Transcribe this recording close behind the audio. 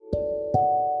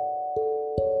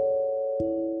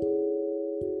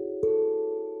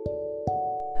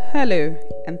Hello,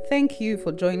 and thank you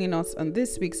for joining us on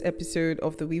this week's episode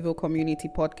of the Wevo Community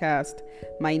Podcast.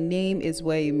 My name is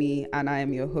Wayumi, and I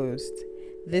am your host.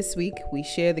 This week, we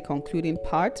share the concluding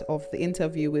part of the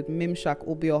interview with Mimshak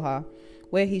Obioha,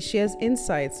 where he shares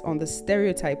insights on the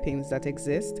stereotypings that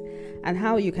exist and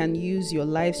how you can use your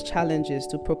life's challenges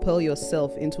to propel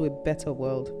yourself into a better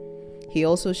world. He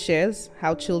also shares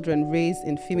how children raised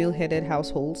in female-headed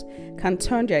households can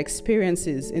turn their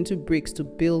experiences into bricks to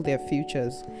build their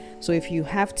futures. So if you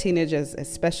have teenagers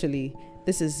especially,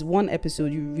 this is one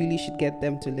episode you really should get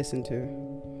them to listen to.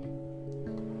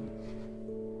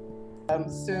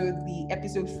 So the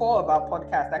episode 4 of our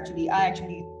podcast, I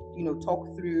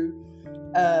talk through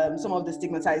some of the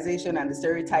stigmatization and the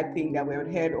stereotyping that we've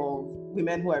heard of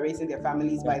women who are raising their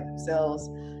families by themselves.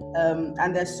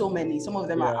 And there's so many. Some of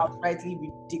them are outrightly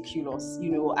ridiculous,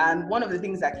 and one of the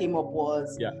things that came up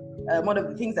was one of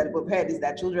the things that we've heard is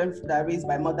that children that are raised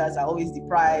by mothers are always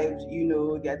deprived.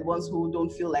 They're the ones who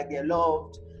don't feel like they're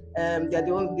loved. They're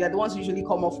the ones who usually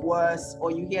come off worse,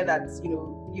 or you hear that,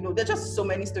 there's just so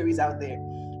many stories out there.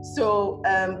 So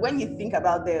when you think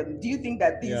about them, do you think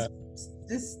that this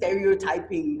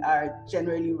stereotyping are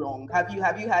generally wrong? Have you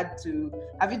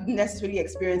necessarily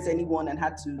experienced anyone and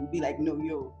had to be like, no,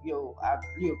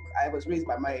 I was raised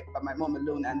by my mom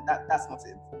alone, and that's not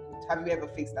it? Have you ever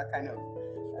faced that kind of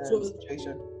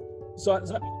situation? So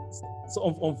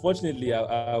unfortunately,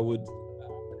 I wouldn't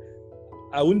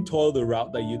follow the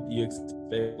route that you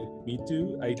expect me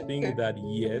to. I think that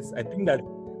yes, I think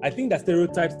that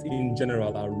stereotypes in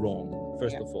general are wrong,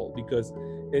 first of all, because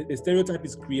a stereotype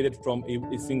is created from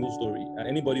a single story.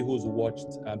 Anybody who's watched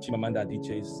Chimamanda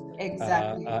Adichie's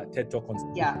TED Talk on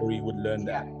story would learn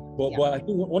that. But I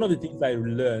think one of the things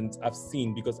I've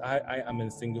seen, because I am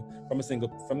from a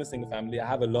single family. I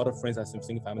have a lot of friends that have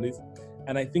single families,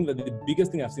 and I think that the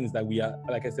biggest thing I've seen is that we are,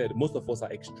 like I said, most of us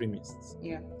are extremists.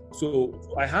 Yeah.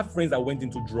 So I have friends that went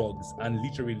into drugs, and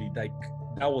literally like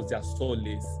that was their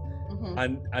solace,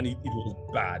 and it was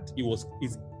bad.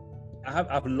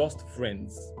 I've lost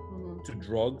friends to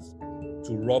drugs,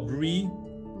 to robbery,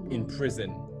 in prison.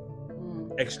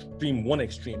 One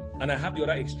extreme. And I have the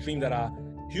other extreme that are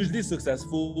hugely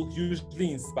successful,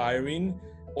 hugely inspiring,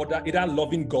 or that either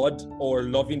loving God or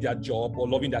loving their job or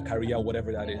loving their career,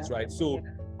 whatever that is, right? So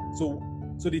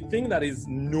the thing that is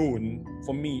known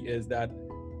for me is that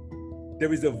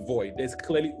there is a void. There's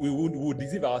clearly, we would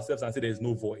deceive ourselves and say there's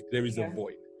no void. There is a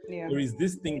void. Yeah. There is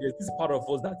this thing, there's this part of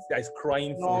us that is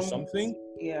crying for something.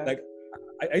 Yeah. Like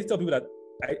I used to tell people that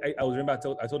I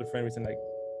told a friend recently, like,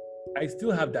 I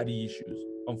still have daddy issues,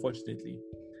 unfortunately.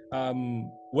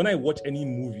 When I watch any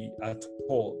movie at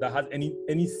all that has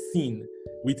any scene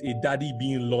with a daddy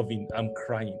being loving, I'm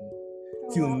crying.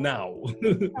 Till now.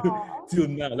 Till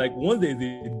now. Like once there's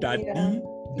a daddy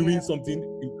doing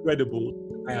something incredible,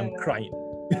 I am crying.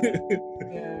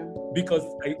 Because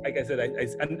like I said,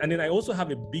 and then I also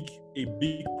have a big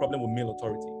problem with male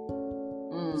authority.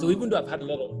 So even though I've had a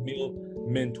lot of male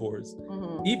mentors,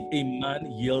 if a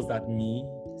man yells at me,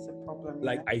 it's a problem.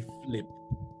 Like I flip.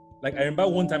 Like I remember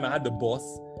one time I had the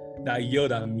boss that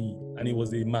yelled at me, and he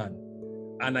was a man.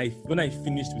 And when I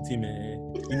finished with him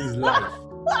in his life,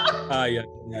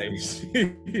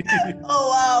 oh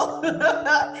wow!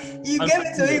 You gave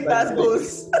it to him, Bass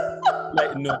Boost.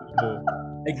 Like no.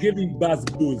 I gave him bass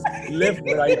booze, left,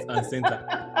 right, and center.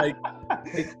 Oh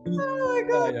my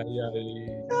God.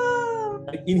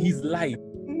 Like in his life,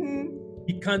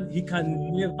 he can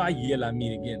never yell at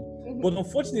me again. But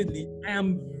unfortunately, I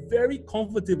am very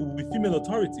comfortable with female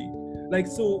authority. Like,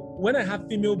 so when I have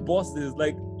female bosses,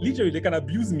 like literally they can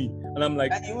abuse me, and I'm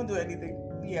like, and you won't do anything.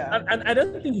 Yeah. And I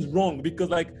don't think it's wrong, because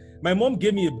like my mom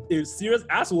gave me a serious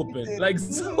ass whooping. Like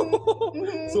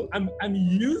so I'm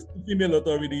used to female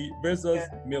authority versus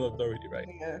male authority, right?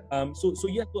 Yeah. So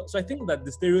I think that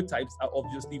the stereotypes are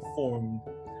obviously formed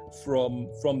from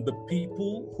the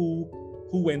people who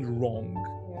went wrong.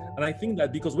 Yeah. And I think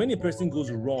that because when a person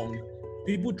goes wrong,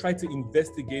 people try to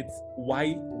investigate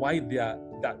why they are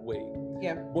that way.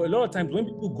 Yeah. But a lot of times when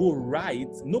people go right,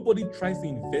 nobody tries to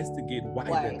investigate why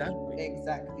they're that way.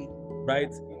 Exactly.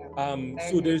 Right?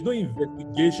 So there's no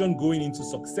investigation going into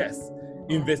success.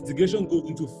 Investigation goes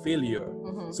into failure.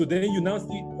 So then you now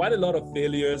see quite a lot of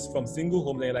failures from single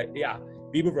homes. They're like,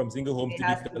 people from single homes to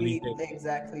be failed.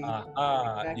 Exactly.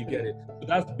 You get it. So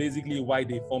that's basically why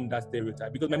they formed that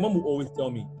stereotype. Because my mom would always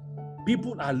tell me,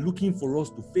 people are looking for us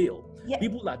to fail. Yeah.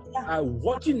 People are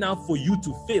watching out for you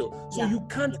to fail. So you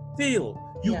can't fail.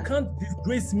 You can't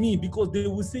disgrace me, because they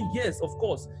will say, yes, of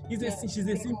course. She's a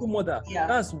single mother. Yeah.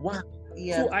 That's why.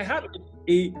 Yeah. So I have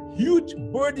a huge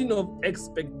burden of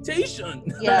expectation.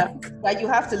 Yeah, that you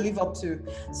have to live up to.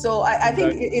 So I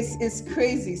think it's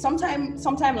crazy. Sometime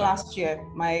last year,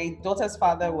 my daughter's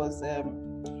father was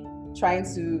trying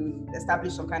to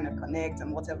establish some kind of connect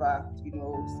and whatever,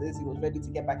 says he was ready to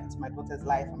get back into my daughter's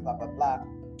life and blah, blah, blah.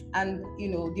 And,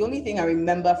 the only thing I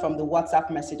remember from the WhatsApp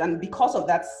message, and because of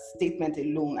that statement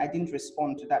alone, I didn't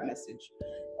respond to that message.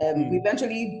 We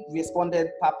eventually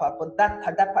responded, Papa, but that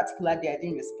particular day I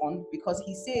didn't respond because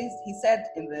he said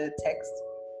in the text,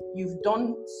 you've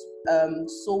done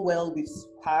so well with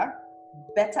her,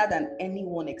 better than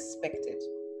anyone expected.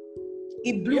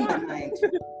 It blew my mind.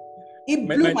 It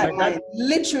blew my mind,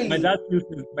 literally. My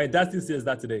dad still says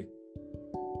that today.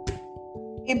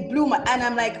 It blew my, and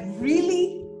I'm like,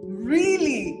 really?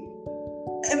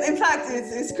 In fact,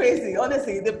 it's crazy.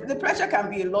 Honestly, the pressure can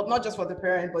be a lot, not just for the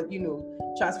parent, but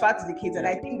transfer to the kids. And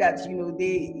I think that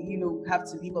they have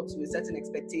to live up to a certain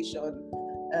expectation,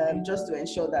 just to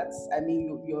ensure that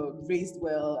you're raised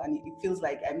well, and it feels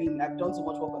like I've done so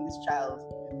much work on this child.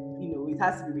 It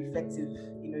has to be reflective,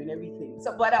 in everything.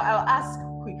 So, but I'll ask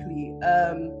quickly,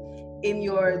 in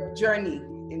your journey,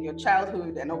 in your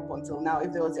childhood and up until now,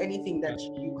 if there was anything that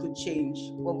you could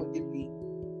change, what would it be?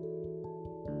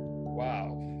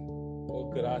 Wow.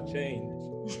 What could I change?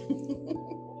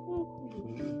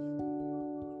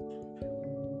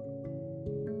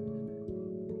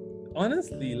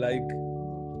 Honestly,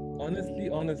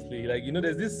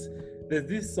 there's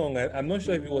this song, I'm not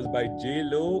sure if it was by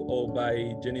J-Lo or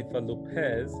by Jennifer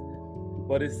Lopez,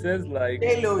 but it says like...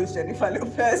 J-Lo is Jennifer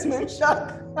Lopez, man,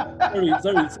 shock.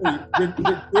 sorry.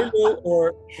 J-Lo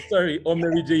or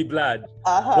Mary J. Blige.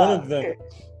 One of them.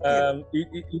 Okay.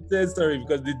 It says, sorry,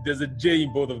 because there's a J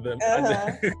in both of them.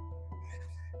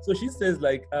 So she says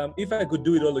like, if I could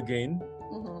do it all again,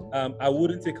 I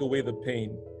wouldn't take away the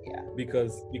pain. Yeah.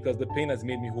 Because the pain has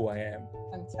made me who I am.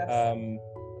 Fantastic.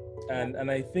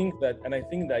 And I think that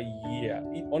yeah,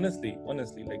 honestly,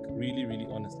 like really, really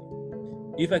honestly,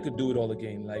 if I could do it all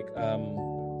again, like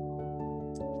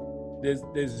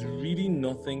there's really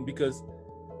nothing, because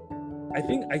I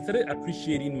think I started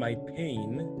appreciating my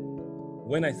pain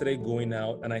when I started going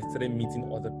out and I started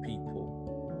meeting other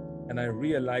people, and I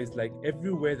realized like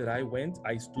everywhere that I went,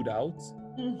 I stood out,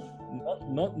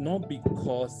 not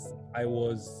because I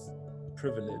was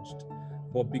privileged,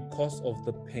 but because of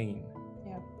the pain.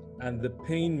 Yeah. And the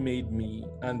pain made me,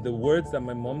 and the words that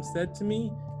my mom said to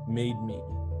me made me.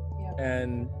 Yeah.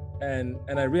 And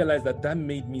I realized that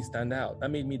made me stand out. That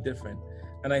made me different.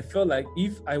 And I felt like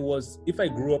if I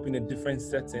grew up in a different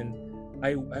setting,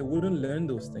 I wouldn't learn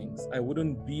those things. I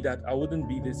wouldn't be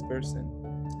this person.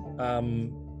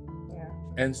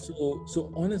 And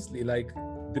so honestly, like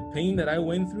the pain that I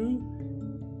went through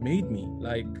made me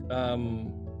like,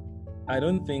 I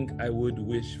don't think I would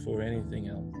wish for anything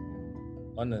else.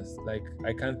 Honest, like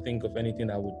I can't think of anything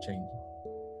I would change.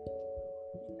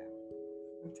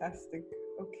 Fantastic.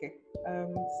 Okay.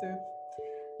 So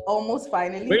almost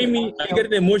finally. What do you mean? I'm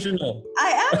getting emotional.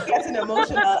 I am getting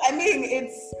emotional. I mean,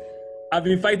 I've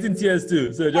been fighting tears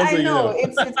too. So just I so you know.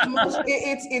 it's emotional.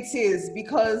 It is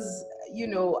because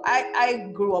I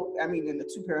grew up. In a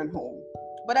 2-parent home,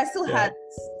 but I still had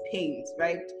pains,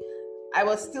 right? I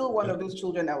was still one of those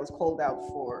children that was called out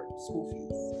for school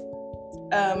fees.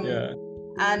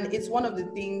 And it's one of the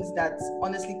things that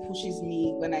honestly pushes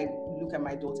me when I look at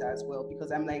my daughter as well,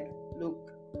 because I'm like,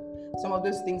 look, some of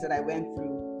those things that I went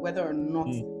through, whether or not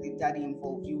the daddy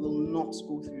involved, you will not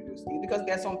go through those things, because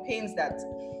there are some pains that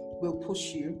will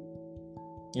push you.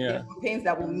 There are some pains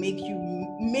that will make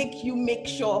you make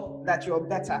sure that you're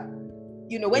better.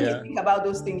 When you think about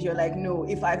those things, you're like, no,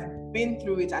 if I've been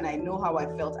through it and I know how I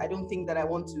felt, I don't think that I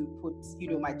want to put,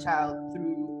 my child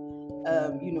through,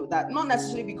 that, not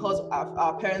necessarily because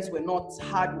our parents were not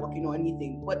hardworking or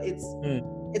anything, but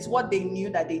it's what they knew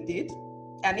that they did.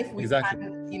 And if we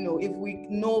can, if we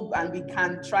know and we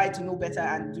can try to know better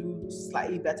and do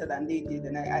slightly better than they did,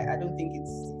 and I don't think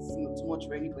it's too much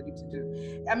for anybody to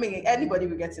do. Anybody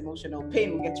will get emotional.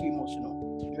 Pain will get you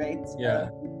emotional, right? Yeah.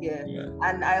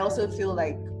 And I also feel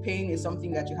like pain is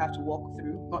something that you have to walk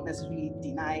through, not necessarily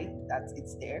deny that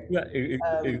it's there. Yeah,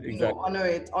 exactly. Honor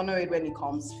it when it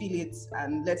comes, feel it,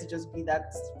 and let it just be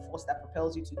that force that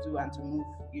propels you to do and to move.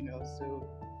 So.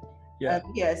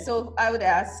 So I would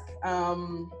ask.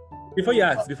 Before you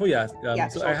ask,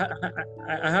 so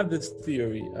I have this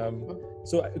theory.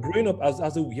 So growing up, I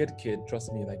was a weird kid.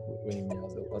 Trust me, like when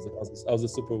I was a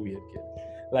super weird kid.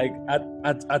 Like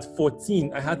at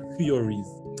 14, I had theories.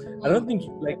 I don't think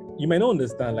like you might not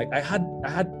understand. Like I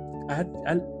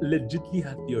legitimately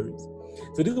had theories.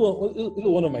 So this is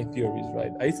one of my theories,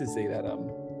 right? I used to say that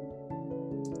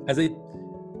as a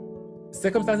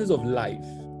circumstances of life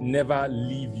never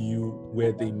leave you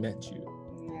where they met you.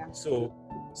 Yeah. So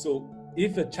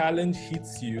if a challenge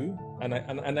hits you, and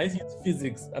I use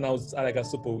physics, and I was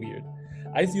super weird.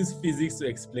 I use physics to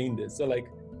explain this. So like,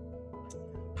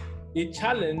 a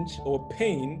challenge or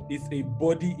pain is a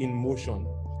body in motion.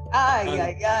 And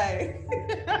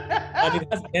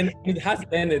it has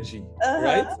energy,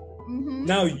 right? Mm-hmm.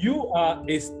 Now you are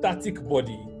a static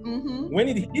body. Mm-hmm. When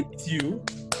it hits you,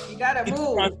 gotta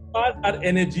move. Transfers that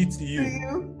energy to you.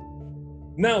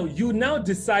 Now you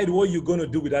decide what you're gonna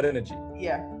do with that energy.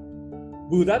 Yeah.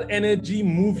 Will that energy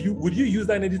move you? Would you use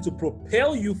that energy to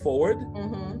propel you forward?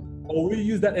 Mm-hmm. Or will you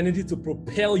use that energy to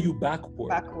propel you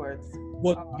backwards?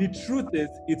 But the truth is,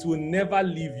 it will never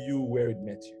leave you where it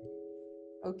met you.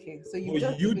 Okay, so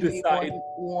you decide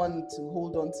one to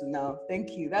hold on to now.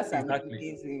 Thank you. That's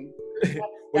amazing.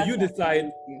 But you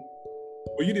decide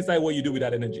what you do with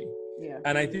that energy. Yeah.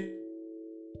 And I think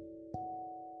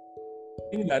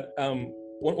that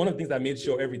one of the things I made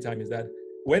sure every time is that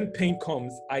when pain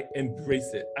comes, I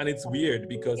embrace it. And it's weird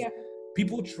because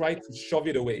people try to shove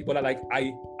it away, but I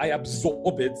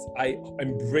absorb it, I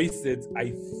embrace it,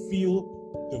 I feel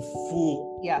the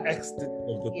full extent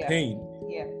of the pain.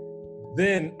 Yeah.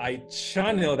 Then I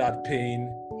channel that pain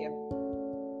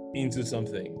into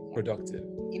something productive.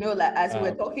 You know, like as we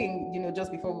were talking, you know,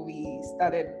 just before we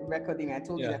started recording, I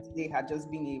told you that today had just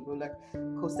been a roller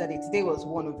coaster day. Today was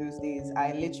one of those days.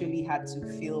 I literally had to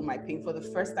feel my pain for the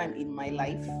first time in my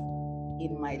life,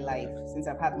 since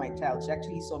I've had my child. She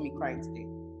actually saw me crying today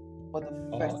for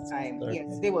the first time. Yeah,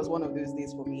 today was one of those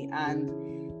days for me.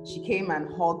 And she came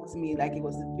and hugged me like it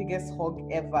was the biggest hug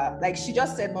ever. Like she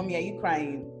just said, "Mommy, are you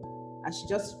crying?" And she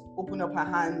just opened up her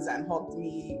hands and hugged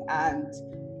me. And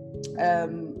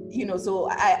you know, so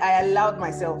I allowed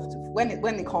myself to, when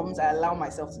it comes, I allow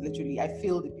myself to literally, I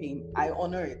feel the pain, I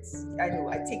honor it, I know,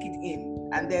 I take it in,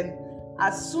 and then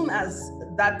as soon as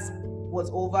that was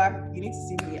over, you need to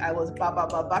see me, I was back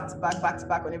to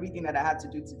back on everything that I had to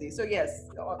do today. So yes,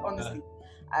 honestly,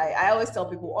 I always tell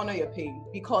people, honor your pain,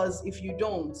 because if you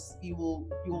don't, you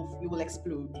will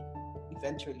explode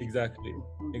eventually. Exactly.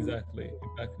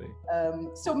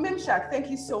 So Mimshak, thank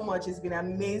you so much. It's been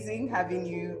amazing having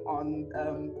you on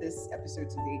this episode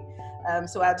today.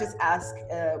 So I'll just ask,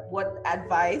 what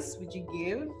advice would you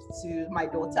give to my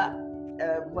daughter?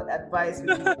 What advice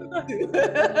would you give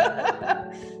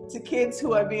to kids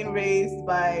who are being raised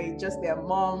by just their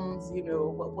moms? You know,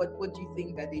 what do you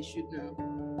think that they should know?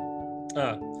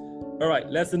 All right,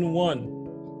 lesson 1.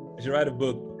 You should write a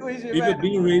book.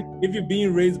 If you're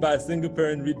being raised by a single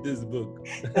parent, read this book.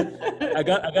 I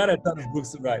got a ton of books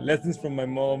to write. Lessons from my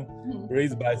mom,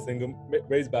 raised by a single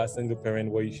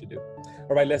parent, what you should do.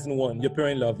 All right, lesson 1. Your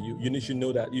parent love you. You should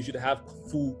know that. You should have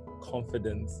full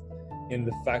confidence in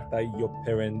the fact that your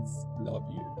parents love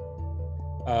you.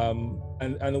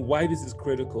 And why this is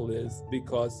critical is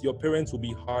because your parents will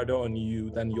be harder on you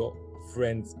than your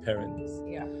friends' parents.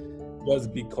 Yeah.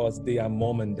 Just because they are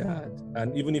mom and dad.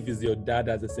 And even if it's your dad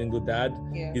as a single dad,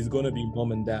 it's going to be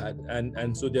mom and dad.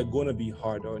 And so they're going to be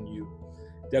hard on you.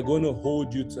 They're going to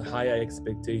hold you to higher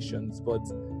expectations. But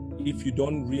if you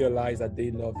don't realize that they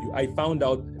love you, I found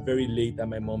out very late that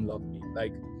my mom loved me.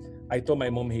 Like, I thought my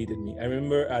mom hated me. I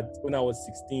remember when I was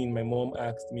 16, my mom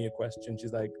asked me a question.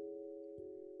 She's like,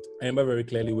 I remember very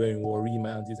clearly we're in Warri,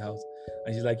 my auntie's house.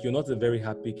 And she's like, you're not a very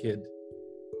happy kid.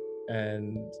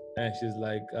 And she's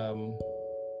like,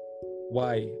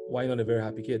 why not a very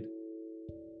happy kid?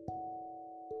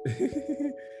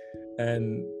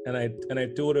 and I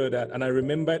told her that, and I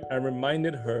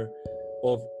reminded her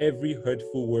of every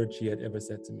hurtful word she had ever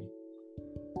said to me.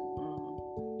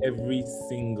 Every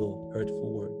single hurtful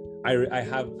word. I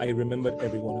remembered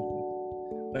every one of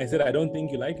them. And I said, I don't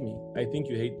think you like me. I think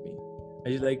you hate me.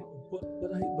 And she's like,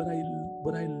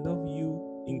 but I love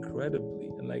you incredibly.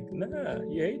 And like, nah,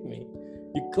 you hate me.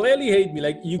 You clearly hate me.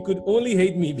 Like, you could only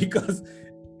hate me because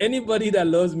anybody that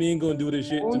loves me ain't gonna do the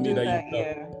shit to me that you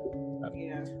love.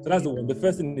 Yeah. So that's the one. The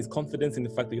first thing is confidence in the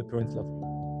fact that your parents love you.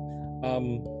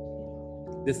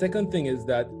 The second thing is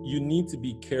that you need to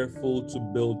be careful to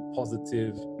build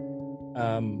positive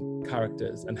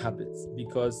characters and habits,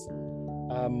 because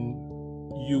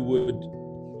you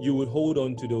would hold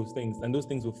on to those things, and those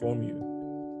things will form you.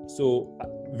 So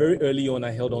very early on,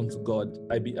 I held on to God.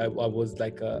 There was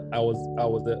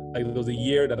a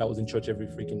year that I was in church every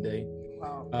freaking day.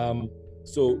 Wow.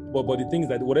 But the thing is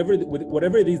that whatever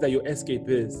it is that your escape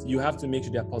is, you have to make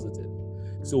sure they're positive.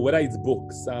 So whether it's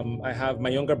books, I have my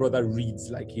younger brother reads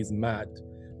like he's mad.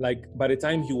 Like by the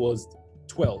time he was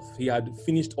 12, he had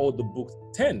finished all the books.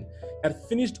 10, had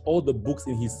finished all the books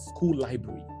in his school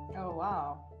library. Oh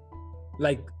wow.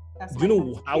 Like, That's do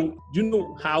you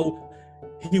know how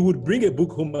he would bring a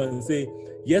book home and say,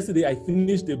 yesterday I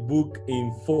finished a book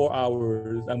in 4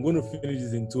 hours. I'm going to finish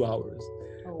this in 2 hours.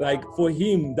 Oh, Like, wow. for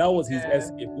him, that was his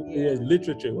escape. It was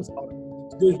literature. It was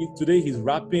today he's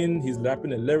rapping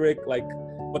a lyric, like,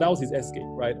 but that was his escape,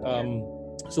 right?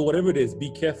 So whatever it is, be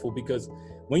careful, because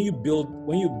when you build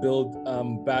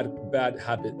bad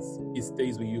habits, it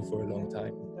stays with you for a long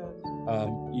time.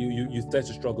 You start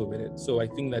to struggle with it. So I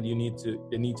think that they need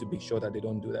to be sure that they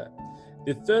don't do that.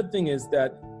 The third thing is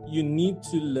that you need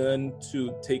to learn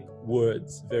to take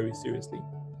words very seriously.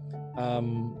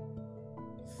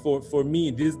 For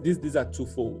me, these are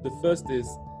twofold. The first is,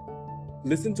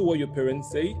 listen to what your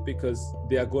parents say, because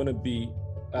they are going to be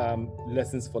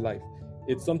lessons for life.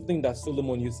 It's something that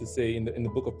Solomon used to say in the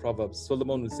book of Proverbs.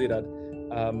 Solomon would say that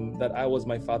I was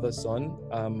my father's son.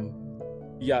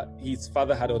 His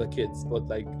father had other kids, but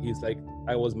he's like,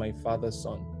 I was my father's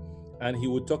son. And he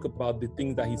would talk about the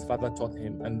things that his father taught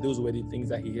him, and those were the things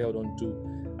that he held on to,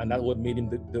 and that's what made him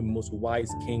the most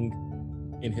wise king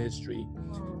in history,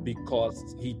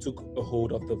 because he took a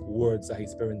hold of the words that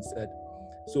his parents said.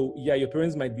 So your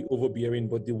parents might be overbearing,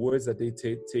 but the words that they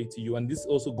say to you, and this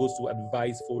also goes to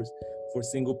advice for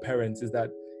single parents, is that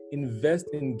invest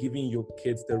in giving your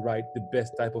kids the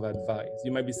best type of advice.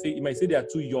 You might say they are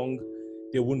too young,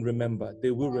 they won't remember.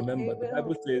 They will remember. The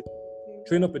Bible says,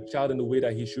 train up a child in the way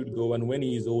that he should go, and when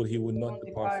he is old, he will not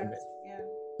depart from it.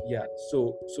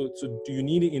 So do you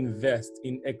need to invest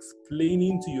in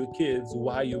explaining to your kids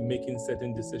why you're making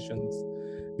certain decisions?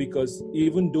 Because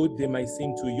even though they might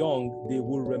seem too young, they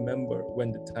will remember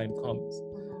when the time comes.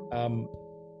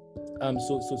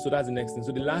 So that's the next thing.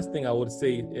 So the last thing I would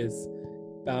say is,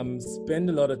 spend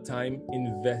a lot of time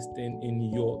investing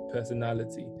in your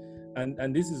personality.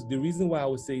 And this is the reason why I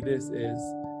would say this is,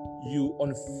 you,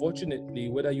 unfortunately,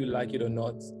 whether you like it or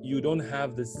not, you don't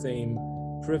have the same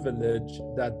privilege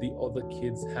that the other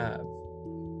kids have.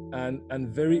 And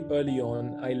very early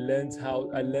on, I learned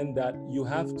that you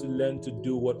have to learn to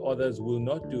do what others will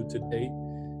not do today,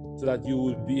 so that you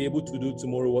will be able to do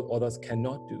tomorrow what others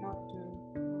cannot do.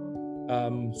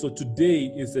 So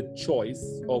today is a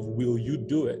choice of, will you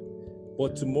do it?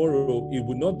 But tomorrow it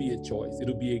will not be a choice. It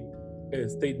will be a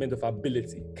statement of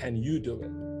ability. Can you do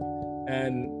it?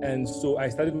 And so I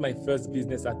started my first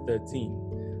business at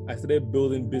 13. I started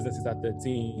building businesses at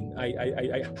 13.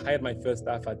 I hired my first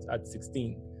staff at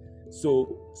 16.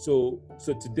 So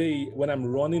today, when I'm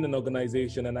running an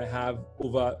organization and I have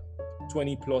over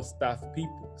 20 plus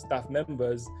staff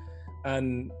members,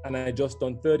 and I just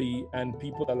turned 30, and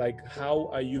people are like, how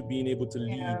are you being able to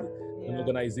lead an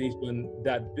organization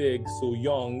that big so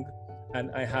young? And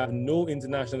I have no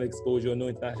international exposure, no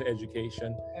international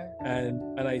education.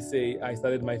 And I say, I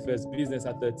started my first business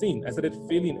at 13. I started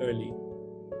failing early.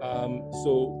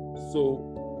 So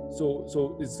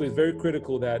it's very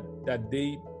critical that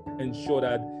they ensure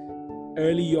that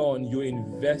early on you're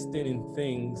investing in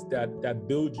things that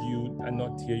build you and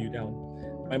not tear you down.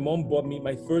 My mom bought me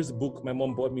my first book. My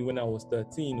mom bought me when I was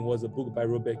 13 was a book by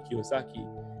Robert Kiyosaki,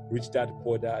 Rich Dad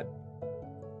Poor Dad.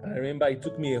 And I remember it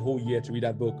took me a whole year to read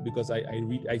that book, because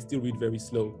I still read very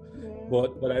slow.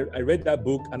 But I read that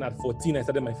book, and at 14 I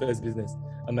started my first business.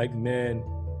 I'm like, man,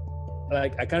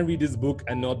 like, I can't read this book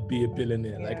and not be a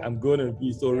billionaire. Like, I'm gonna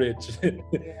be so rich.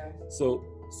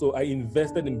 So I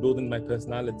invested in building my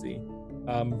personality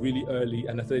really early,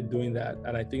 and I started doing that.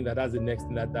 And I think that's the next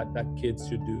thing that kids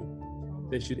should do.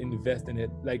 They should invest in it.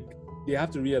 Like, they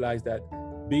have to realize that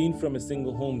being from a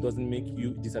single home doesn't make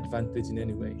you disadvantaged in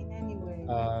any way.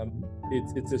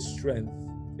 It's a strength.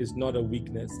 It's not a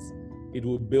weakness. It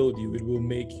will build you. It will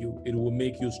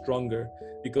make you stronger.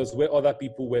 Because where other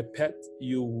people were pet,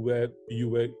 you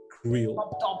were grilled.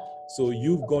 So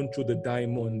you've gone through the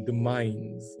diamond, the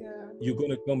mines. You're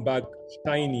gonna come back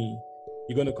shiny.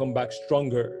 You're gonna come back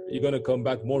stronger. You're gonna come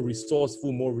back more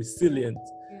resourceful, more resilient.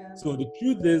 So the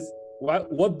truth is,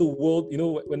 what the world,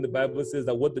 when the Bible says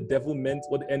that what the devil meant,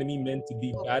 what the enemy meant to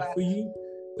be bad for you,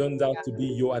 turns out to be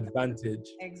your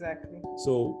advantage. Exactly.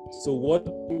 So what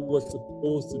was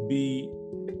supposed to be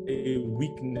a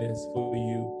weakness for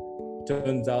you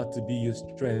turns out to be your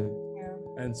strength.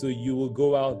 And so you will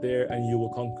go out there and you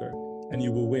will conquer and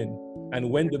you will win.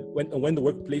 And when the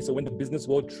workplace or when the business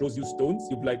world throws you stones,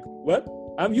 you'll be like, what?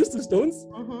 I'm used to stones.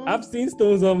 I've seen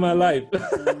stones all my life.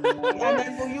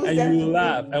 And you will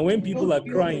laugh. And when people are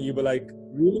crying, you'll be like,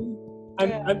 really?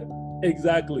 I'm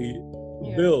exactly.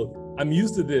 Build. I'm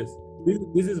used to this.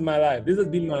 This is my life. This has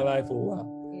been my life for a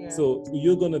while. So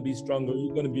you're going to be stronger.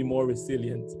 You're going to be more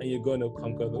resilient, and you're going to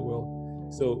conquer the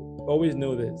world. So always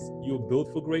know this. You're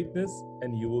built for greatness,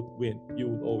 and you will win. You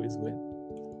will always win.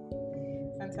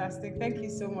 Fantastic. Thank you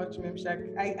so much,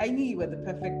 Memshak. I knew you were the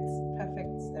perfect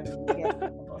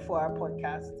guest for our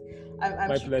podcast. I'm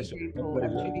My truly pleasure. grateful. My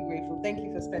pleasure. I'm truly grateful. Thank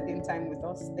you for spending time with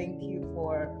us. Thank you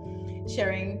for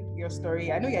sharing your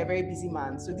story. I know you're a very busy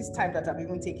man, so this time that I've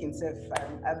even taken,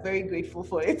 I'm very grateful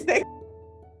for it.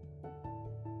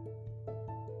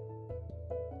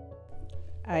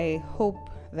 I hope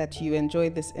that you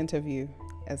enjoyed this interview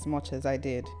as much as I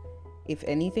did. If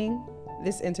anything,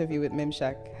 this interview with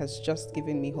Memshak has just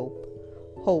given me hope.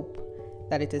 Hope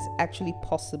that it is actually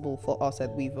possible for us at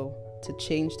Wevo to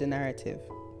change the narrative,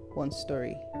 one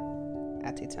story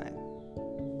at a time.